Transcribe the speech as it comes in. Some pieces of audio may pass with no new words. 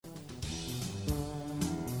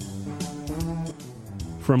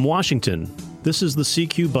From Washington, this is the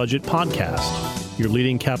CQ Budget Podcast, your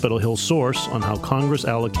leading Capitol Hill source on how Congress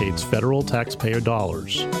allocates federal taxpayer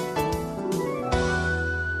dollars.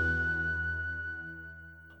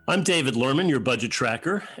 I'm David Lerman, your budget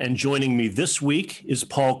tracker, and joining me this week is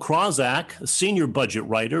Paul Krawzak, a senior budget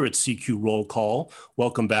writer at CQ Roll Call.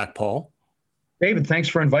 Welcome back, Paul. David, thanks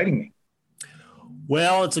for inviting me.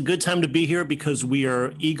 Well, it's a good time to be here because we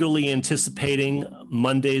are eagerly anticipating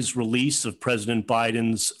Monday's release of President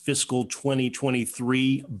Biden's fiscal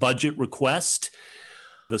 2023 budget request,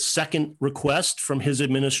 the second request from his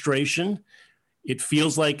administration. It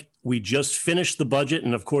feels like we just finished the budget,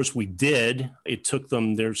 and of course we did. It took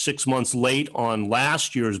them, they're 6 months late on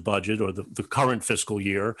last year's budget, or the current fiscal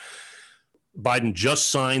year. Biden just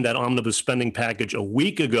signed that omnibus spending package a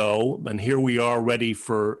week ago, and here we are ready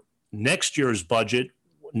for next year's budget.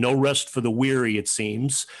 No rest for the weary, it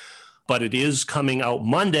seems, but it is coming out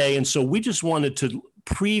Monday. And so we just wanted to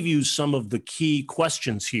preview some of the key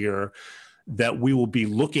questions here that we will be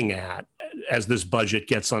looking at as this budget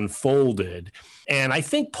gets unfolded. And I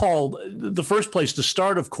think, Paul, the first place to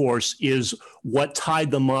start, of course, is what tied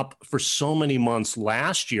them up for so many months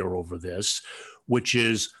last year over this, which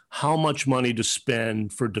is how much money to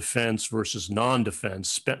spend for defense versus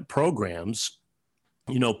non-defense programs.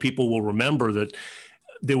 You know, people will remember that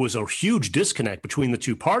there was a huge disconnect between the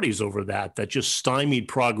two parties over that just stymied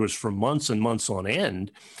progress for months and months on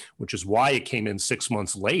end, which is why it came in 6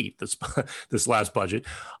 months late, this last budget.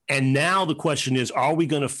 And now the question is, are we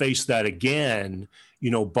going to face that again? You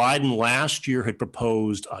know, Biden last year had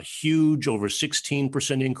proposed a huge, over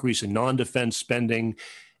 16% increase in non-defense spending.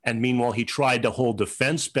 And meanwhile, he tried to hold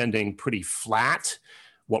defense spending pretty flat.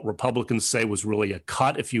 What Republicans say was really a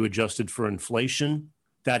cut if you adjusted for inflation.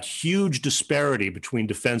 That huge disparity between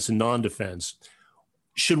defense and non-defense.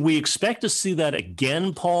 Should we expect to see that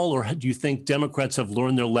again, Paul, or do you think Democrats have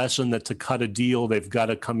learned their lesson that to cut a deal, they've got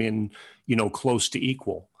to come in, close to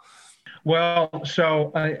equal? Well,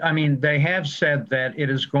 so, I mean, they have said that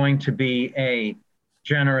it is going to be a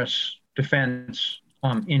generous defense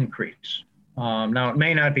increase. Now, it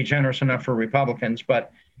may not be generous enough for Republicans,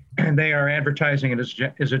 but they are advertising it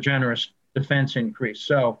as a generous defense increase.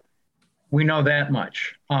 So we know that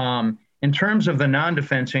much. In terms of the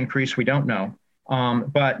non-defense increase, we don't know.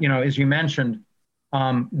 But, as you mentioned,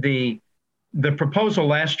 the proposal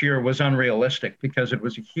last year was unrealistic because it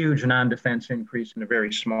was a huge non-defense increase and a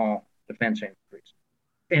very small defense increase.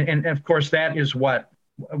 And of course, that is one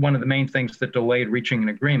of the main things that delayed reaching an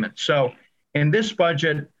agreement. So in this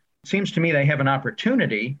budget, it seems to me they have an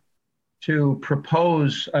opportunity to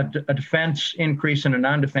propose a defense increase and a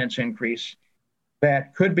non-defense increase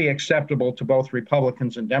that could be acceptable to both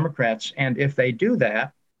Republicans and Democrats. And if they do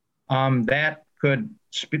that, that could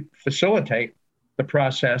facilitate the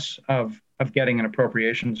process of getting an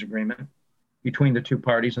appropriations agreement between the two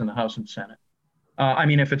parties in the House and Senate.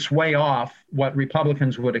 If it's way off what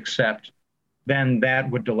Republicans would accept, then that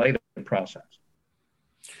would delay the process.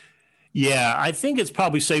 Yeah, I think it's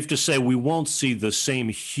probably safe to say we won't see the same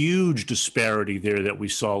huge disparity there that we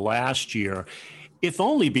saw last year, if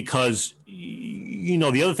only because,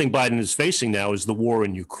 the other thing Biden is facing now is the war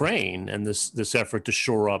in Ukraine and this effort to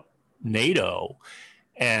shore up NATO.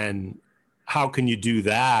 And how can you do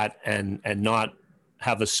that and not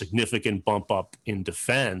have a significant bump up in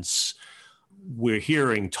defense? We're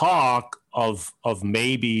hearing talk of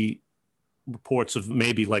maybe reports of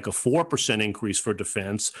maybe like a 4% increase for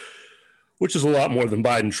defense, which is a lot more than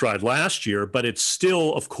Biden tried last year, but it's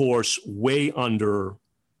still, of course, way under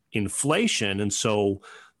inflation. And so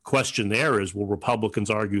the question there is, will Republicans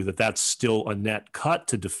argue that that's still a net cut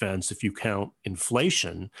to defense if you count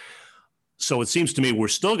inflation? So it seems to me we're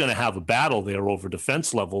still going to have a battle there over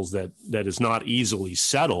defense levels that is not easily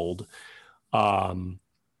settled,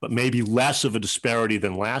 but maybe less of a disparity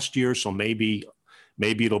than last year. So maybe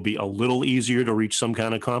it'll be a little easier to reach some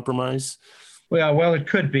kind of compromise. Well, it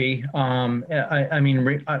could be.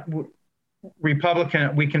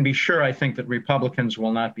 Republican, we can be sure, I think, that Republicans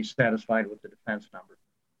will not be satisfied with the defense number.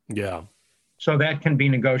 Yeah. So that can be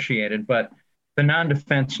negotiated, but the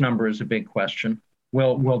non-defense number is a big question.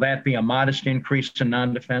 Will that be a modest increase in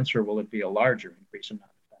non-defense, or will it be a larger increase in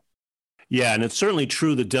non-defense? Yeah, and it's certainly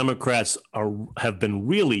true that Democrats have been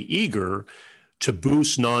really eager to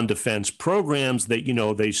boost non-defense programs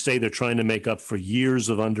that, they say they're trying to make up for years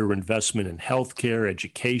of underinvestment in healthcare,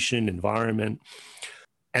 education, environment.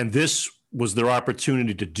 And this was their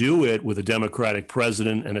opportunity to do it with a Democratic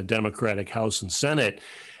president and a Democratic House and Senate.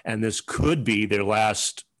 And this could be their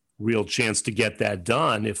last real chance to get that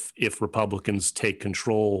done if Republicans take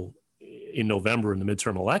control in November in the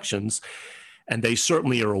midterm elections. And they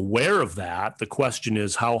certainly are aware of that. The question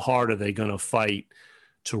is, how hard are they going to fight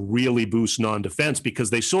to really boost non-defense? Because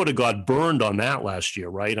they sort of got burned on that last year,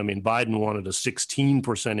 right? I mean, Biden wanted a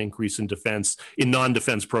 16% increase in defense, in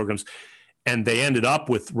non-defense programs, and they ended up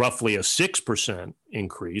with roughly a 6%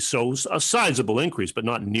 increase. So a sizable increase, but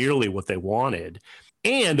not nearly what they wanted.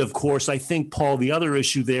 And of course, I think, Paul, the other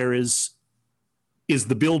issue there is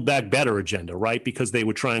the Build Back Better agenda, right? Because they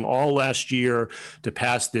were trying all last year to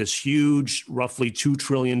pass this huge, roughly $2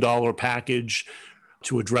 trillion package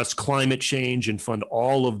to address climate change and fund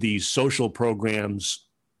all of these social programs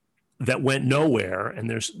that went nowhere. And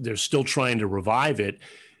they're still trying to revive it.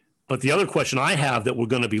 But the other question I have that we're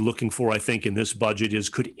going to be looking for, I think, in this budget is,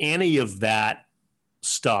 could any of that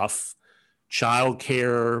stuff,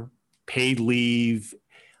 childcare, paid leave,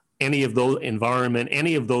 any of those, environment,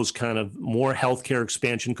 any of those kind of more healthcare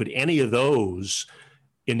expansion, could any of those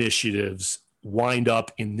initiatives wind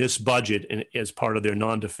up in this budget as part of their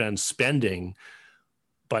non-defense spending?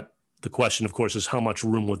 But the question, of course, is how much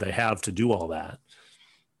room would they have to do all that?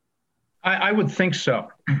 I would think so.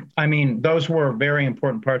 I mean, those were very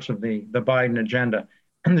important parts of the Biden agenda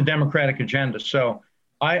and the Democratic agenda. So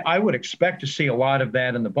I would expect to see a lot of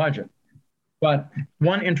that in the budget. But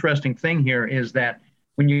one interesting thing here is that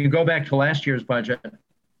when you go back to last year's budget,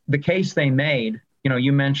 the case they made,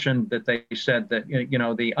 you mentioned that they said that,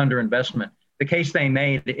 the underinvestment. The case they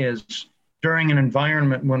made is, during an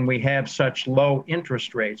environment when we have such low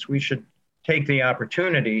interest rates, we should take the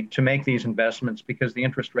opportunity to make these investments because the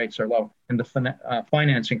interest rates are low and the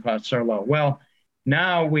financing costs are low. Well,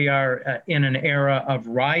 now we are in an era of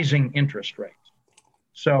rising interest rates.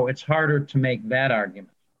 So it's harder to make that argument.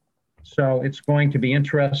 So it's going to be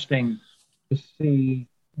interesting to see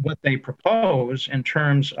what they propose in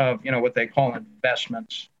terms of, what they call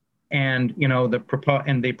investments and,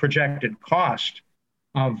 the projected cost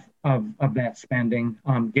of that spending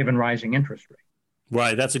given rising interest rates.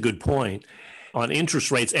 Right. That's a good point on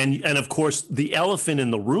interest rates. And of course, the elephant in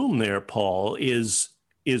the room there, Paul, is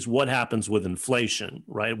what happens with inflation,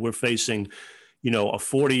 right? We're facing, a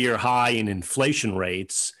 40-year high in inflation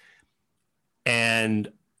rates.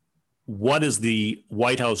 And what is the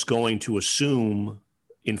White House going to assume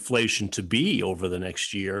inflation to be over the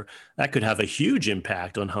next year? That could have a huge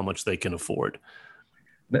impact on how much they can afford.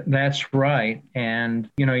 That's right. And,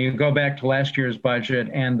 you go back to last year's budget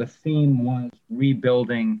and the theme was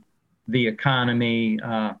rebuilding the economy,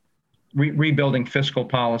 rebuilding fiscal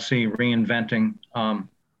policy, reinventing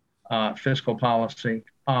fiscal policy.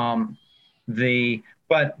 But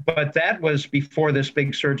that was before this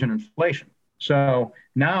big surge in inflation. So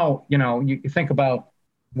now, you think about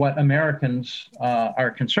what Americans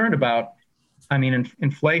are concerned about. I mean,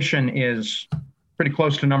 inflation is pretty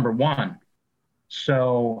close to number one.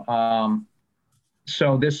 So,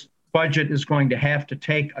 so this budget is going to have to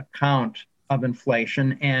take account of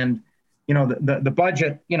inflation, and the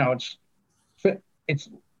budget, it's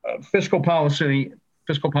fiscal policy.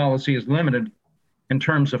 Fiscal policy is limited in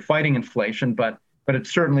terms of fighting inflation, but it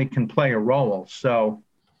certainly can play a role. So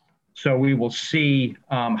we will see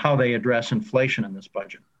how they address inflation in this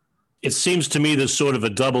budget. It seems to me there's sort of a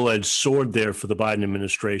double-edged sword there for the Biden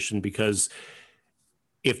administration, because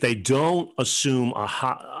if they don't assume a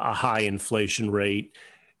high inflation rate,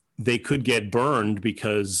 they could get burned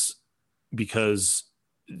because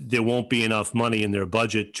there won't be enough money in their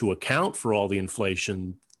budget to account for all the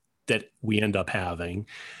inflation that we end up having.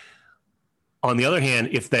 On the other hand,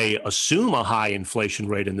 if they assume a high inflation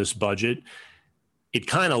rate in this budget, it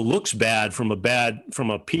kind of looks bad from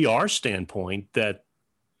a PR standpoint that,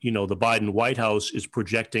 the Biden White House is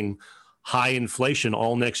projecting high inflation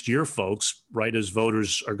all next year, folks, right as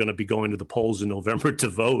voters are going to be going to the polls in November to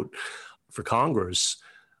vote for Congress.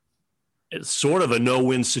 It's sort of a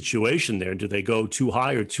no-win situation there. Do they go too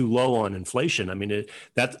high or too low on inflation? I mean,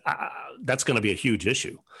 that's going to be a huge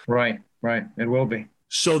issue. Right. It will be.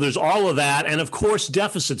 So there's all of that. And of course,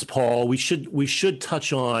 deficits, Paul. We should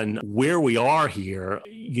touch on where we are here.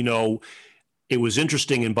 It was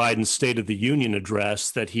interesting in Biden's State of the Union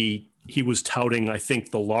address that he was touting, I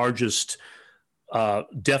think, the largest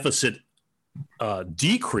deficit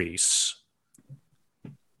decrease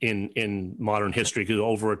in modern history,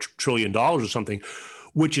 over $1 trillion or something,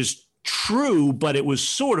 which is true, but it was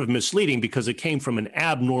sort of misleading because it came from an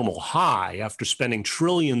abnormal high. After spending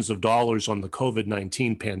trillions of dollars on the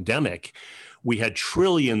COVID-19 pandemic, we had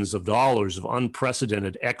trillions of dollars of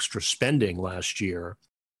unprecedented extra spending last year.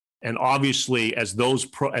 And obviously, as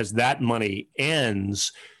that money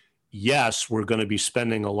ends, yes, we're going to be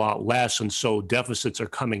spending a lot less. And so deficits are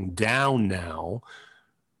coming down now.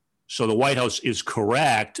 So the White House is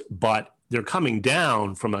correct, but they're coming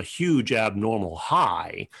down from a huge abnormal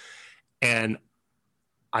high. And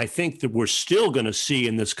I think that we're still going to see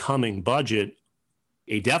in this coming budget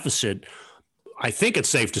a deficit. I think it's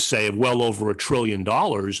safe to say of well over $1 trillion.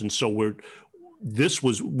 And so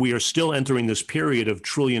we are still entering this period of $1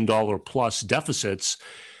 trillion plus deficits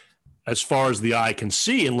as far as the eye can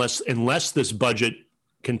see, unless this budget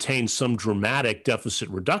contains some dramatic deficit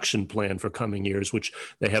reduction plan for coming years, which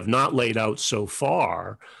they have not laid out so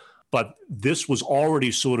far. But this was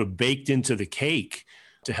already sort of baked into the cake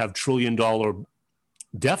to have $1 trillion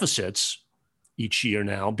deficits each year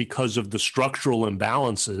now because of the structural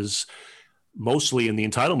imbalances, mostly in the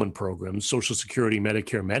entitlement programs, Social Security,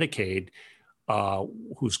 Medicare, Medicaid,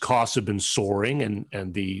 whose costs have been soaring,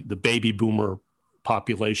 and the baby boomer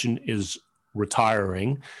population is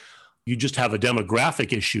retiring. You just have a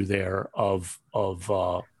demographic issue there of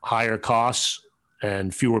higher costs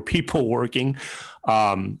and fewer people working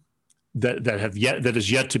that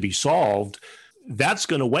is yet to be solved. That's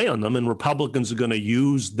going to weigh on them, and Republicans are going to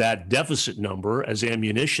use that deficit number as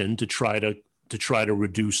ammunition to try to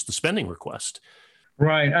reduce the spending request.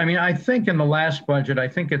 Right. I mean, I think in the last budget, I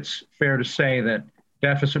think it's fair to say that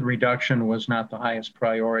deficit reduction was not the highest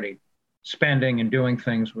priority. Spending and doing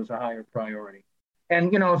things was a higher priority.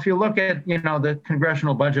 And, if you look at, the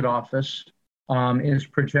Congressional Budget Office is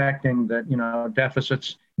projecting that,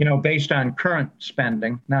 deficits, based on current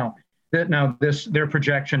spending. Now, their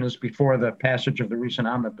projection is before the passage of the recent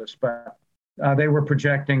omnibus, but they were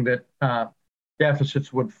projecting that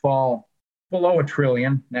deficits would fall below $1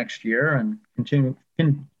 trillion next year and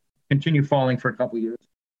continue falling for a couple of years,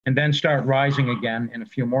 and then start rising again in a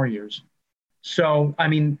few more years. So, I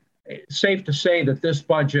mean, it's safe to say that this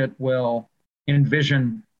budget will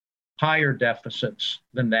envision higher deficits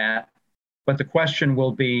than that, but the question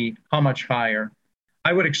will be how much higher.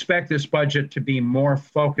 I would expect this budget to be more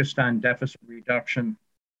focused on deficit reduction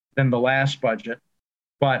than the last budget,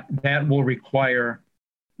 but that will require,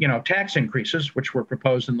 tax increases, which were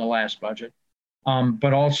proposed in the last budget,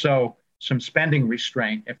 but also some spending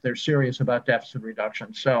restraint if they're serious about deficit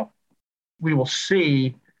reduction. So we will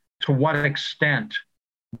see to what extent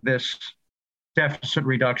this deficit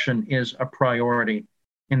reduction is a priority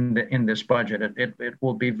in this budget. It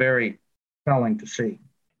will be very telling to see.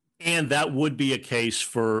 And that would be a case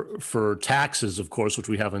for taxes, of course, which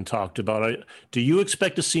we haven't talked about. Do you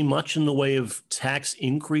expect to see much in the way of tax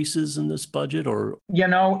increases in this budget, or?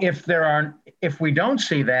 If we don't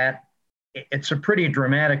see that, it's a pretty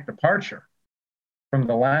dramatic departure from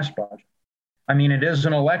the last budget. I mean, it is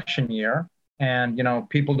an election year, and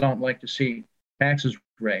people don't like to see taxes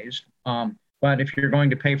raised. But if you're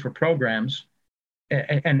going to pay for programs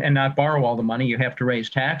and not borrow all the money, you have to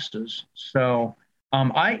raise taxes. So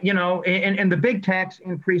and the big tax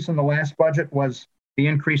increase in the last budget was the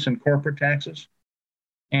increase in corporate taxes.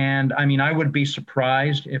 And I mean, I would be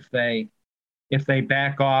surprised if they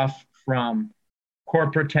back off from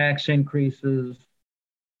corporate tax increases,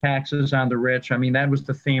 taxes on the rich. I mean, that was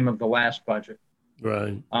the theme of the last budget.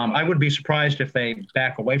 Right. I would be surprised if they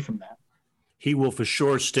back away from that. He will for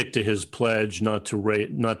sure stick to his pledge not to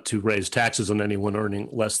raise taxes on anyone earning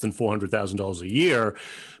less than $400,000 a year.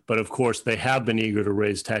 But of course, they have been eager to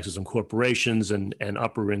raise taxes on corporations and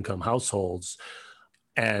upper income households.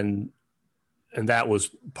 And that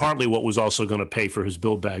was partly what was also going to pay for his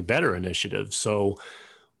Build Back Better initiative. So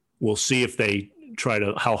we'll see if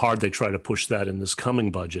how hard they try to push that in this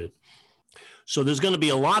coming budget. So there's going to be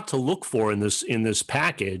a lot to look for in this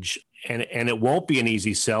package. And it won't be an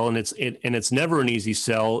easy sell, and it's never an easy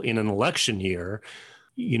sell in an election year,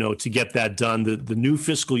 to get that done. The new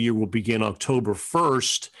fiscal year will begin October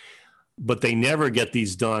 1st, but they never get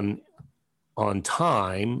these done on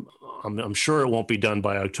time. I'm sure it won't be done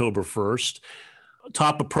by October 1st.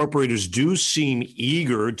 Top appropriators do seem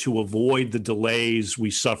eager to avoid the delays we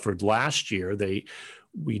suffered last year.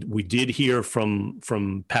 We did hear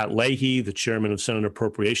from Pat Leahy, the chairman of Senate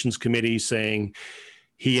Appropriations Committee, saying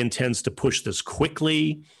he intends to push this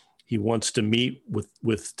quickly. He wants to meet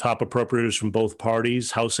with top appropriators from both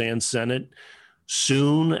parties, House and Senate,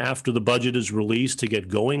 soon after the budget is released to get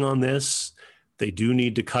going on this. They do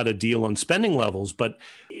need to cut a deal on spending levels. But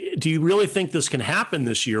do you really think this can happen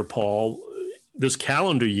this year, Paul, this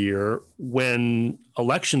calendar year, when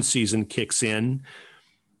election season kicks in?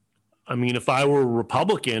 I mean, if I were a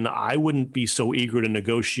Republican, I wouldn't be so eager to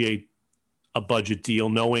negotiate a budget deal,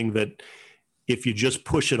 knowing that if you just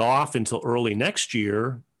push it off until early next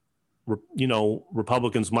year,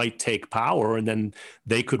 Republicans might take power and then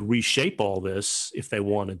they could reshape all this if they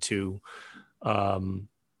wanted to.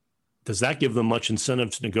 Does that give them much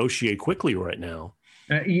incentive to negotiate quickly right now?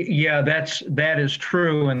 Yeah, that is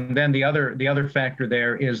true. And then the other factor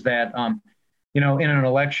there is that in an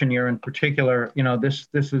election year in particular, this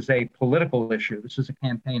is a political issue. This is a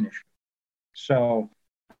campaign issue. So,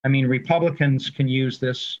 I mean, Republicans can use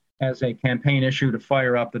this as a campaign issue to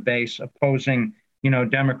fire up the base, opposing,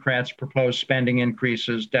 Democrats' proposed spending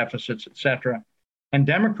increases, deficits, et cetera. And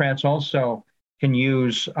Democrats also can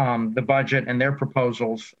use the budget and their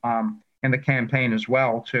proposals in the campaign as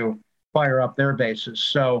well to fire up their bases.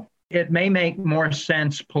 So it may make more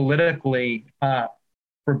sense politically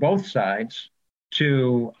for both sides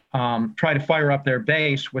to try to fire up their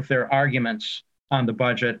base with their arguments on the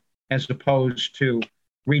budget, as opposed to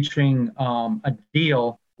reaching a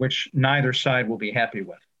deal which neither side will be happy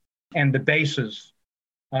with. And the bases,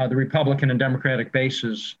 the Republican and Democratic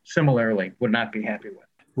bases, similarly would not be happy with.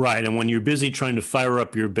 Right. And when you're busy trying to fire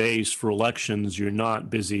up your base for elections, you're not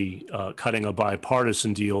busy cutting a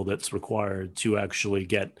bipartisan deal that's required to actually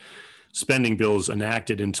get spending bills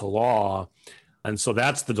enacted into law. And so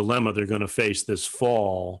that's the dilemma they're going to face this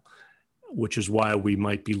fall, which is why we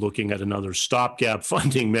might be looking at another stopgap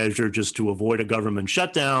funding measure just to avoid a government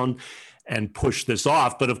shutdown and push this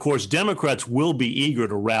off. But of course, Democrats will be eager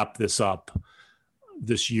to wrap this up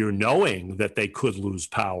this year, knowing that they could lose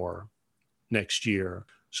power next year.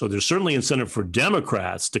 So there's certainly incentive for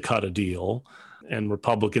Democrats to cut a deal, and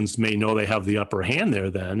Republicans may know they have the upper hand there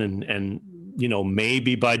then. And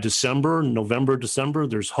maybe by November, December,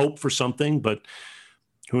 there's hope for something, but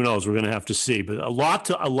who knows? We're going to have to see. But a lot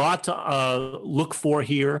to look for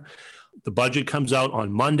here. The budget comes out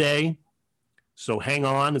on Monday, so hang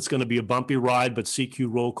on. It's going to be a bumpy ride, but CQ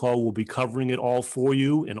Roll Call will be covering it all for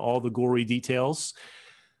you in all the gory details.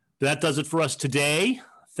 That does it for us today.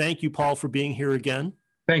 Thank you, Paul, for being here again.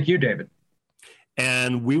 Thank you, David.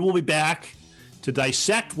 And we will be back to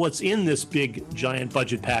dissect what's in this big, giant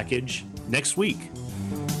budget package next week.